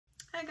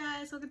Hi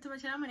guys, welcome to my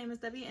channel. My name is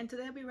Debbie and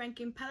today I'll be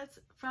ranking palettes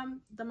from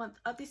the month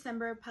of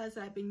December, palettes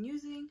that I've been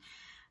using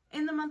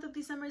in the month of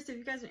December. So if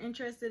you guys are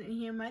interested in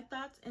hearing my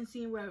thoughts and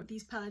seeing where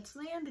these palettes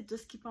land, then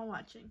just keep on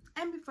watching.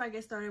 And before I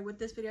get started with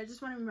this video, I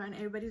just want to remind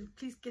everybody to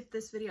please give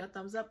this video a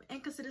thumbs up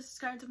and consider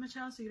subscribing to my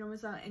channel so you don't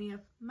miss out on any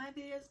of my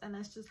videos. And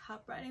let's just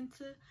hop right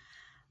into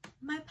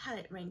my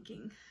palette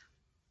ranking.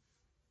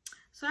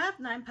 So I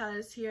have 9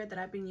 palettes here that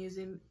I've been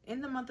using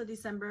in the month of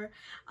December.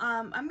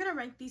 I'm gonna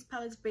rank these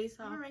palettes based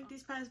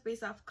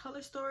off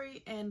color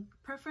story and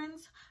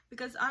preference,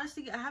 because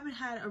honestly I haven't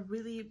had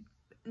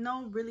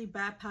no really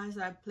bad palettes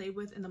that I've played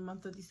with in the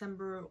month of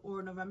December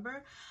or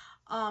November.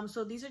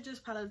 So these are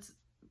just palettes.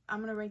 I'm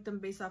gonna rank them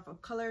based off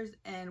of colors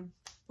and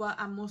what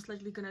I'm most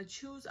likely gonna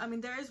choose. I mean,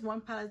 there is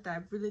one palette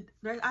that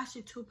there's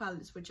actually 2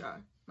 palettes, which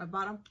are my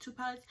bottom 2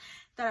 palettes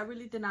that I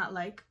really did not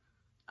like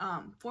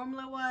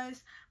formula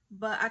wise,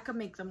 but I could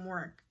make them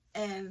work.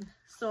 And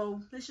so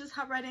let's just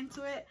hop right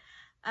into it.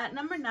 At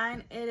number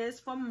 9, it is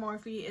from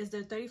Morphe. Is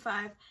their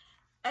 35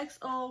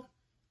 XO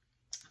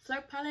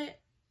Flirt palette.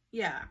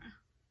 Yeah,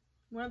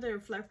 one of their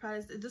Flirt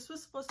palettes. This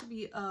was supposed to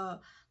be a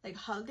like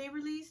holiday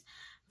release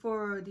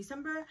for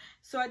December,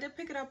 so I did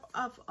pick it up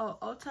off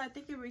Ulta. I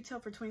think it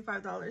retailed for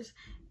 $25,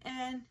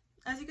 and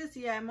as you can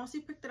see, I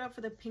mostly picked it up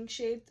for the pink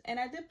shades, and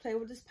I did play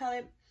with this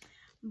palette,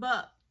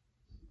 but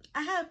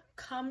I have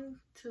come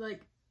to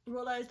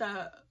realize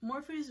that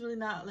Morphe is really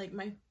not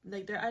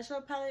their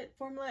eyeshadow palette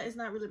formula is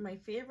not really my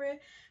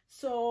favorite.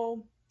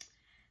 So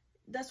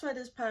that's why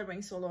this palette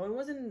ranks so low. It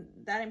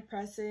wasn't that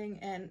impressive,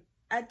 and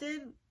I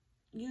did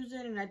use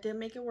it and I did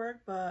make it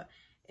work, but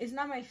it's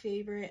not my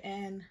favorite,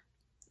 and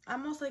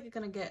I'm most likely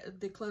gonna get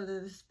decluttered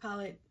this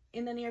palette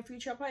in the near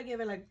future. I'll probably give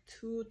it like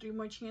 2 or 3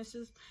 more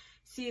chances,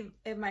 see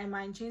if my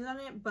mind changes on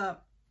it,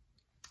 but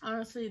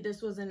honestly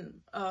this wasn't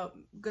a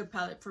good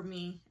palette for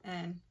me,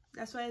 and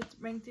that's why it's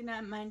ranked in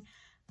at mine.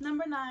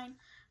 Number 9,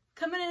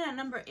 coming in at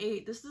number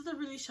 8. This is a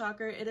really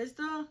shocker. It is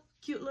the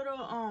cute little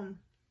I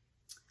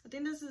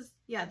think this is,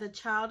 yeah, the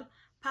Child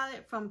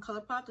palette from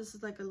Colourpop. This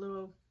is like a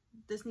little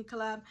Disney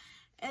collab,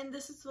 and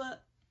this is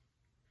what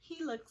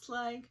he looks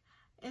like.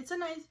 It's a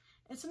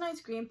nice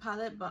green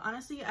palette, but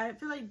honestly I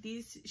feel like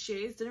these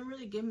shades didn't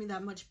really give me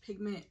that much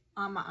pigment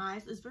on my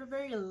eyes. It's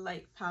very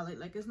light palette.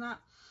 Like, it's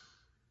not,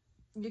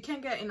 you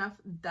can't get enough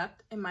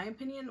depth in my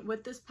opinion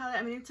with this palette.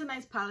 I mean, it's a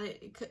nice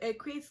palette. It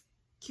creates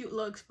cute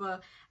looks,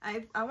 but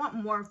I want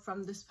more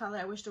from this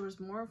palette. I wish there was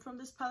more from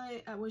this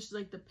palette. I wish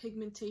like the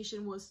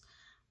pigmentation was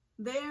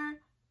there,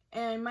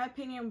 and in my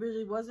opinion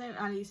really wasn't.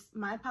 At least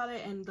my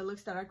palette and the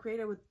looks that I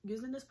created with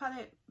using this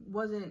palette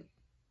wasn't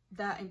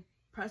that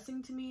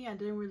impressing to me. I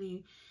didn't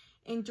really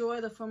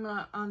enjoy the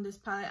formula on this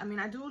palette. I mean,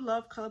 I do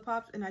love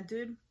Colourpop and I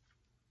did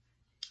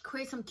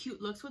create some cute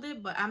looks with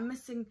it, but I'm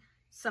missing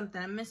something.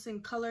 I'm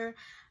missing color.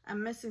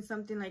 I'm missing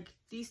something. Like,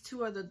 these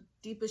 2 are the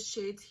deepest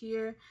shades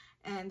here,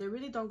 and they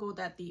really don't go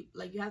that deep.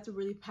 Like, you have to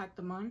really pack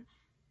them on,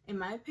 in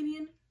my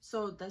opinion.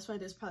 So that's why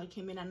this palette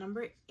came in at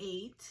number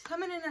 8.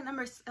 Coming in at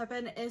number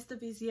 7 is the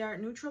VZR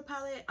Neutral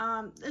palette.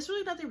 There's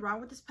really nothing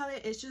wrong with this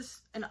palette. It's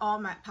just an all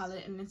matte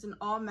palette, and it's an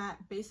all matte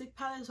basic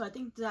palette. So I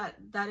think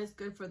that is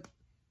good for,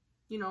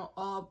 you know,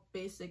 all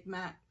basic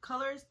matte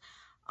colors.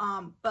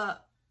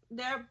 But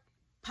there are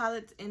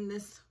palettes in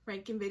this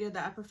ranking video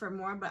that I prefer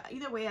more, but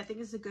either way I think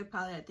it's a good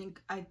palette. I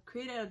think I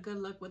created a good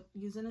look with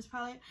using this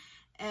palette,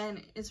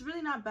 and it's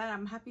really not bad.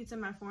 I'm happy it's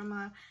in my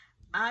formula.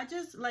 I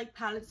just like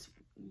palettes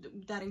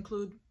that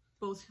include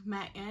both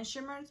matte and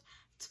shimmers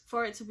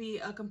for it to be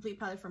a complete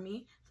palette for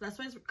me. So that's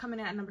why it's coming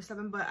in at number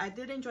 7, but I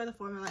did enjoy the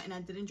formula and I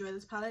did enjoy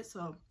this palette,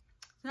 so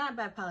it's not a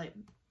bad palette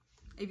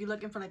if you're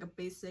looking for like a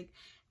basic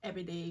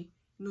everyday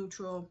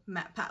neutral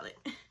matte palette.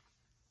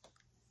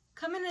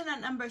 Coming in at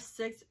number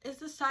 6 is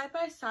the Side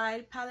by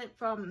Side palette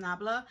from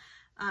Nabla.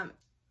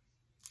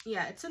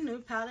 Yeah, it's a new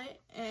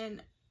palette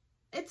and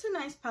it's a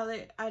nice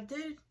palette. I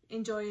did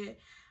enjoy it,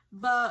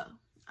 but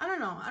I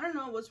don't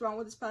know what's wrong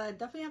with this palette. I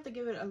definitely have to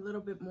give it a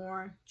little bit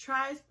more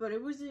tries, but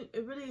it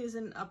really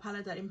isn't a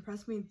palette that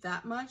impressed me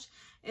that much.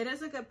 It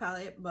is a good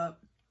palette, but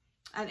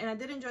and I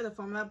did enjoy the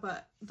formula,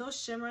 but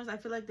those shimmers, I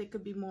feel like they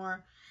could be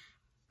more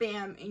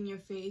bam in your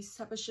face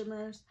type of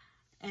shimmers.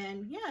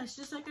 And yeah, it's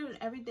just like an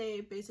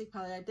everyday basic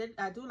palette.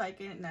 I do like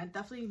it, and I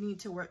definitely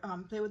need to work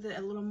play with it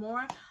a little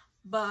more.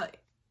 But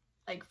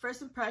like,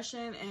 first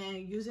impression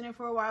and using it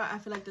for a while, I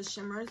feel like the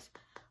shimmers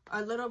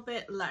are a little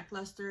bit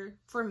lackluster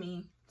for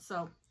me.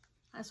 So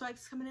that's why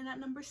it's coming in at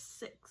number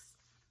 6.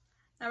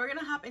 Now we're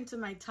gonna hop into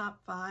my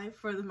top 5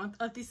 for the month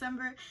of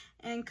December,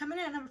 and coming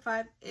in at number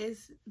 5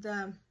 is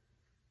the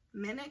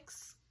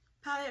Minix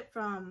palette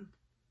from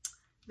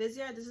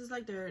VZR. This is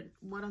like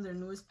one of their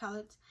newest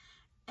palettes.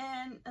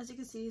 And as you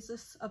can see, it's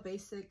just a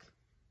basic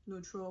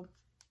neutral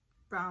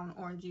brown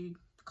orangey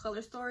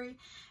color story.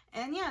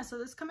 And yeah, so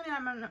this coming in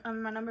at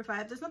my number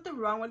 5. There's nothing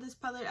wrong with this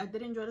palette. I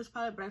did enjoy this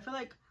palette, but I feel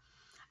like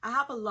I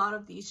have a lot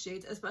of these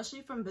shades,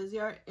 especially from Busy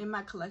Art, in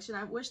my collection.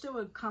 I wish they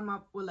would come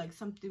up with like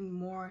something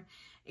more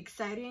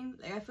exciting.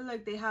 Like I feel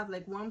like they have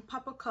like one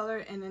pop of color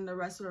and then the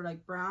rest are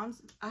like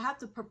browns. I have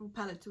the purple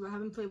palette too. I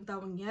haven't played with that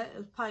one yet.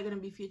 It's probably gonna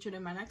be featured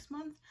in my next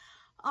month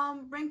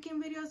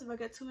ranking videos if I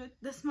get to it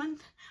this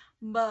month.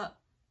 But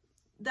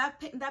that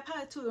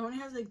palette too, it only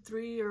has like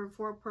 3 or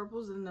 4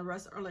 purples and the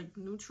rest are like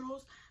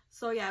neutrals.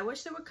 So yeah, I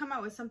wish they would come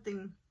out with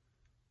something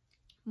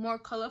more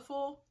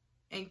colorful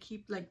and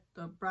keep like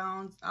the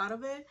browns out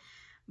of it.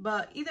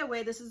 But either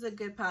way, this is a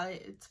good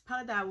palette. It's a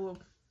palette that I will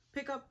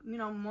pick up, you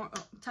know, more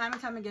time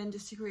and time again,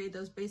 just to create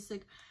those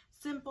basic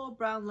simple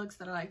brown looks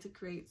that I like to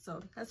create.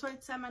 So that's why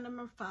it's at my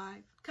number 5.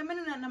 Coming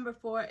in at number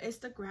 4 is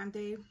the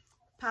Grande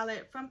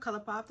palette from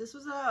Colourpop. This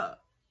was a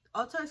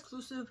Ulta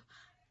exclusive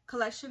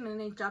collection and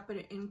they drop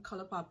it in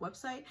Colourpop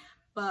website.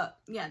 But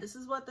yeah, this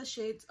is what the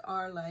shades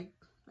are like.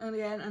 And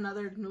again,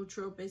 another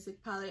neutral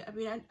basic palette. I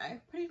mean,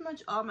 I pretty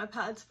much all my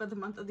palettes for the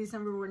month of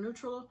December were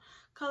neutral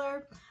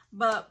color.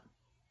 But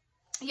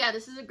yeah,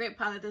 this is a great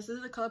palette. This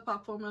is the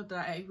Colourpop formula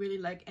that I really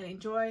like and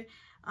enjoy.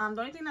 The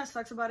only thing that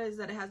sucks about it is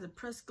that it has a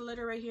pressed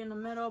glitter right here in the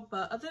middle.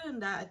 But other than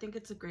that, I think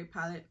it's a great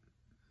palette.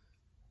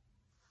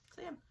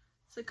 So yeah.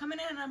 So coming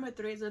in at number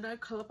 3 is another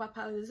Colourpop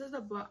palette. This is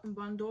the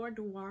Bondor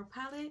Noir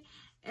palette.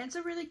 And it's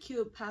a really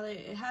cute palette.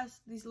 It has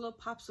these little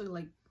pops of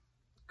like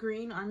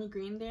green, army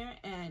green there,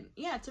 and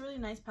yeah, it's a really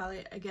nice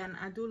palette. Again,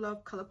 I do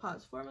love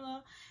Colourpop's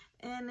formula,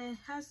 and it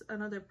has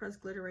another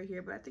pressed glitter right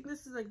here, but I think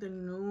this is like the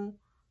new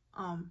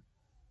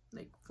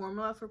like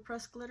formula for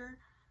pressed glitter.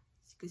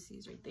 As you can see,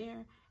 it's right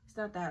there. It's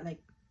not that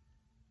like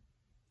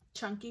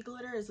chunky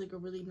glitter. It's like a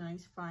really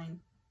nice fine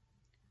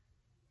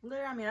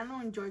glitter. I mean, I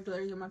don't enjoy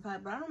glitters in my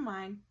palette, but I don't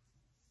mind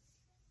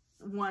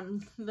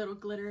one little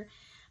glitter.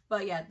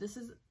 But yeah, this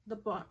is the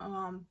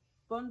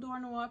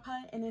Bondor Noir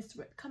palette, and it's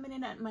coming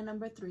in at my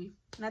number 3,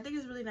 and I think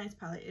it's a really nice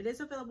palette. It is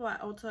available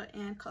at Ulta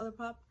and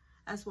Colourpop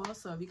as well,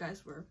 so if you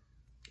guys were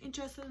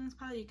interested in this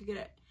palette, you could get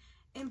it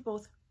in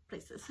both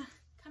places.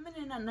 Coming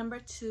in at number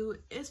 2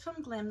 is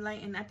from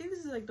Glamlight, and I think this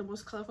is like the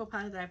most colorful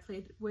palette that I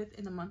played with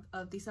in the month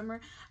of December.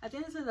 I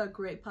think this is a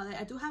great palette.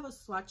 I do have a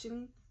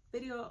swatching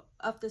video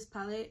of this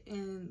palette,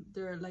 and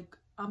they're like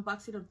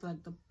unboxing of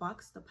like the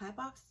pie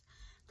box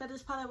that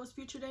this palette was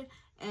featured in,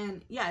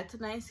 and yeah, it's a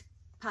nice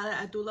palette.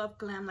 I do love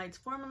Glamlight's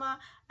formula.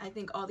 I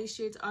think all these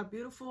shades are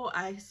beautiful.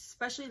 I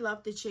especially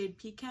love the shade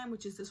Pecan,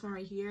 which is this one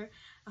right here.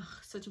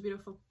 Such a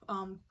beautiful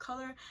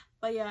color.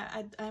 But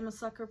yeah, I'm a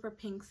sucker for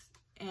pinks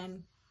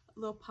and a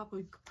little pop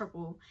of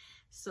purple.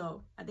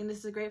 So I think this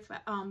is a great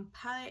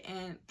palette,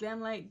 and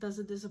Glamlight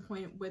doesn't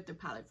disappoint with their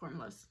palette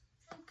formulas.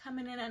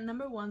 Coming in at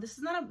number 1, this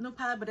is not a new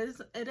palette, but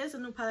it is a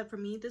new palette for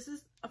me. This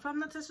is from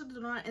Natasha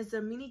Denona. It's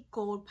the Mini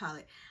Gold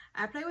palette.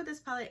 I played with this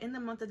palette in the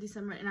month of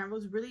December, and I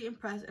was really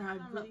impressed, and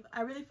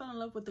I really fell in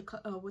love with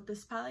the with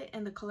this palette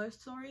and the color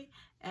story.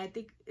 And I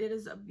think it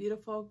is a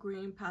beautiful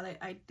green palette.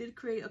 I did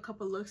create a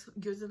couple looks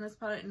using this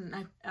palette,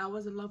 and I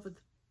was in love with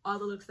all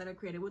the looks that I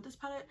created with this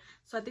palette.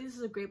 So I think this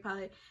is a great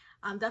palette.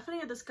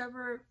 Definitely a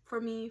discover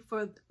for me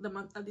for the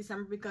month of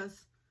December,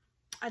 because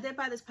I did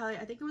buy this palette,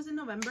 I think it was in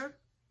November,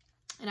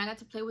 and I got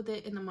to play with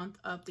it in the month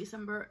of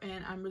December,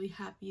 and I'm really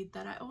happy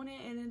that I own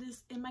it, and it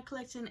is in my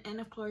collection. And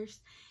of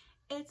course,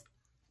 it's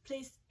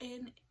placed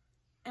in,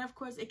 and of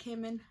course it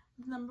came in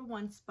number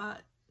 1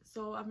 spot.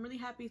 So I'm really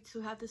happy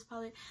to have this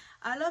palette.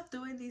 I love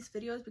doing these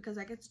videos because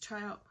I get to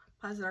try out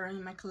palettes that are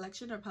in my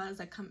collection, or palettes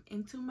that come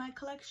into my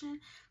collection,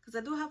 because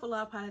I do have a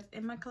lot of palettes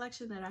in my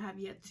collection that I have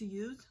yet to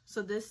use.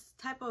 So this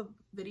type of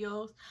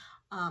videos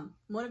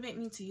motivate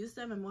me to use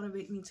them and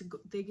motivate me to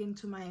dig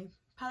into my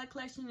palette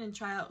collection and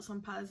try out some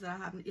palettes that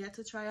I haven't yet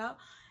to try out,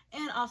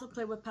 and also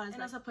play with palettes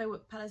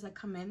that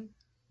come in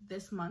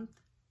this month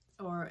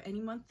or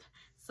any month.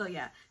 So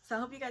yeah, so I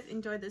hope you guys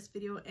enjoyed this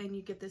video, and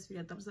you give this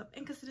video a thumbs up,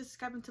 and consider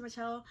subscribing to my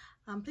channel.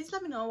 Please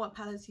let me know what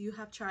palettes you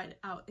have tried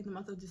out in the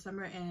month of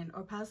December,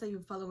 or palettes that you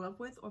fell in love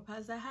with, or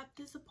palettes that have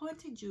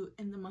disappointed you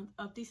in the month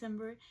of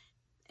December.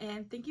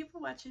 And thank you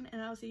for watching,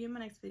 and I'll see you in my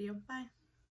next video. Bye.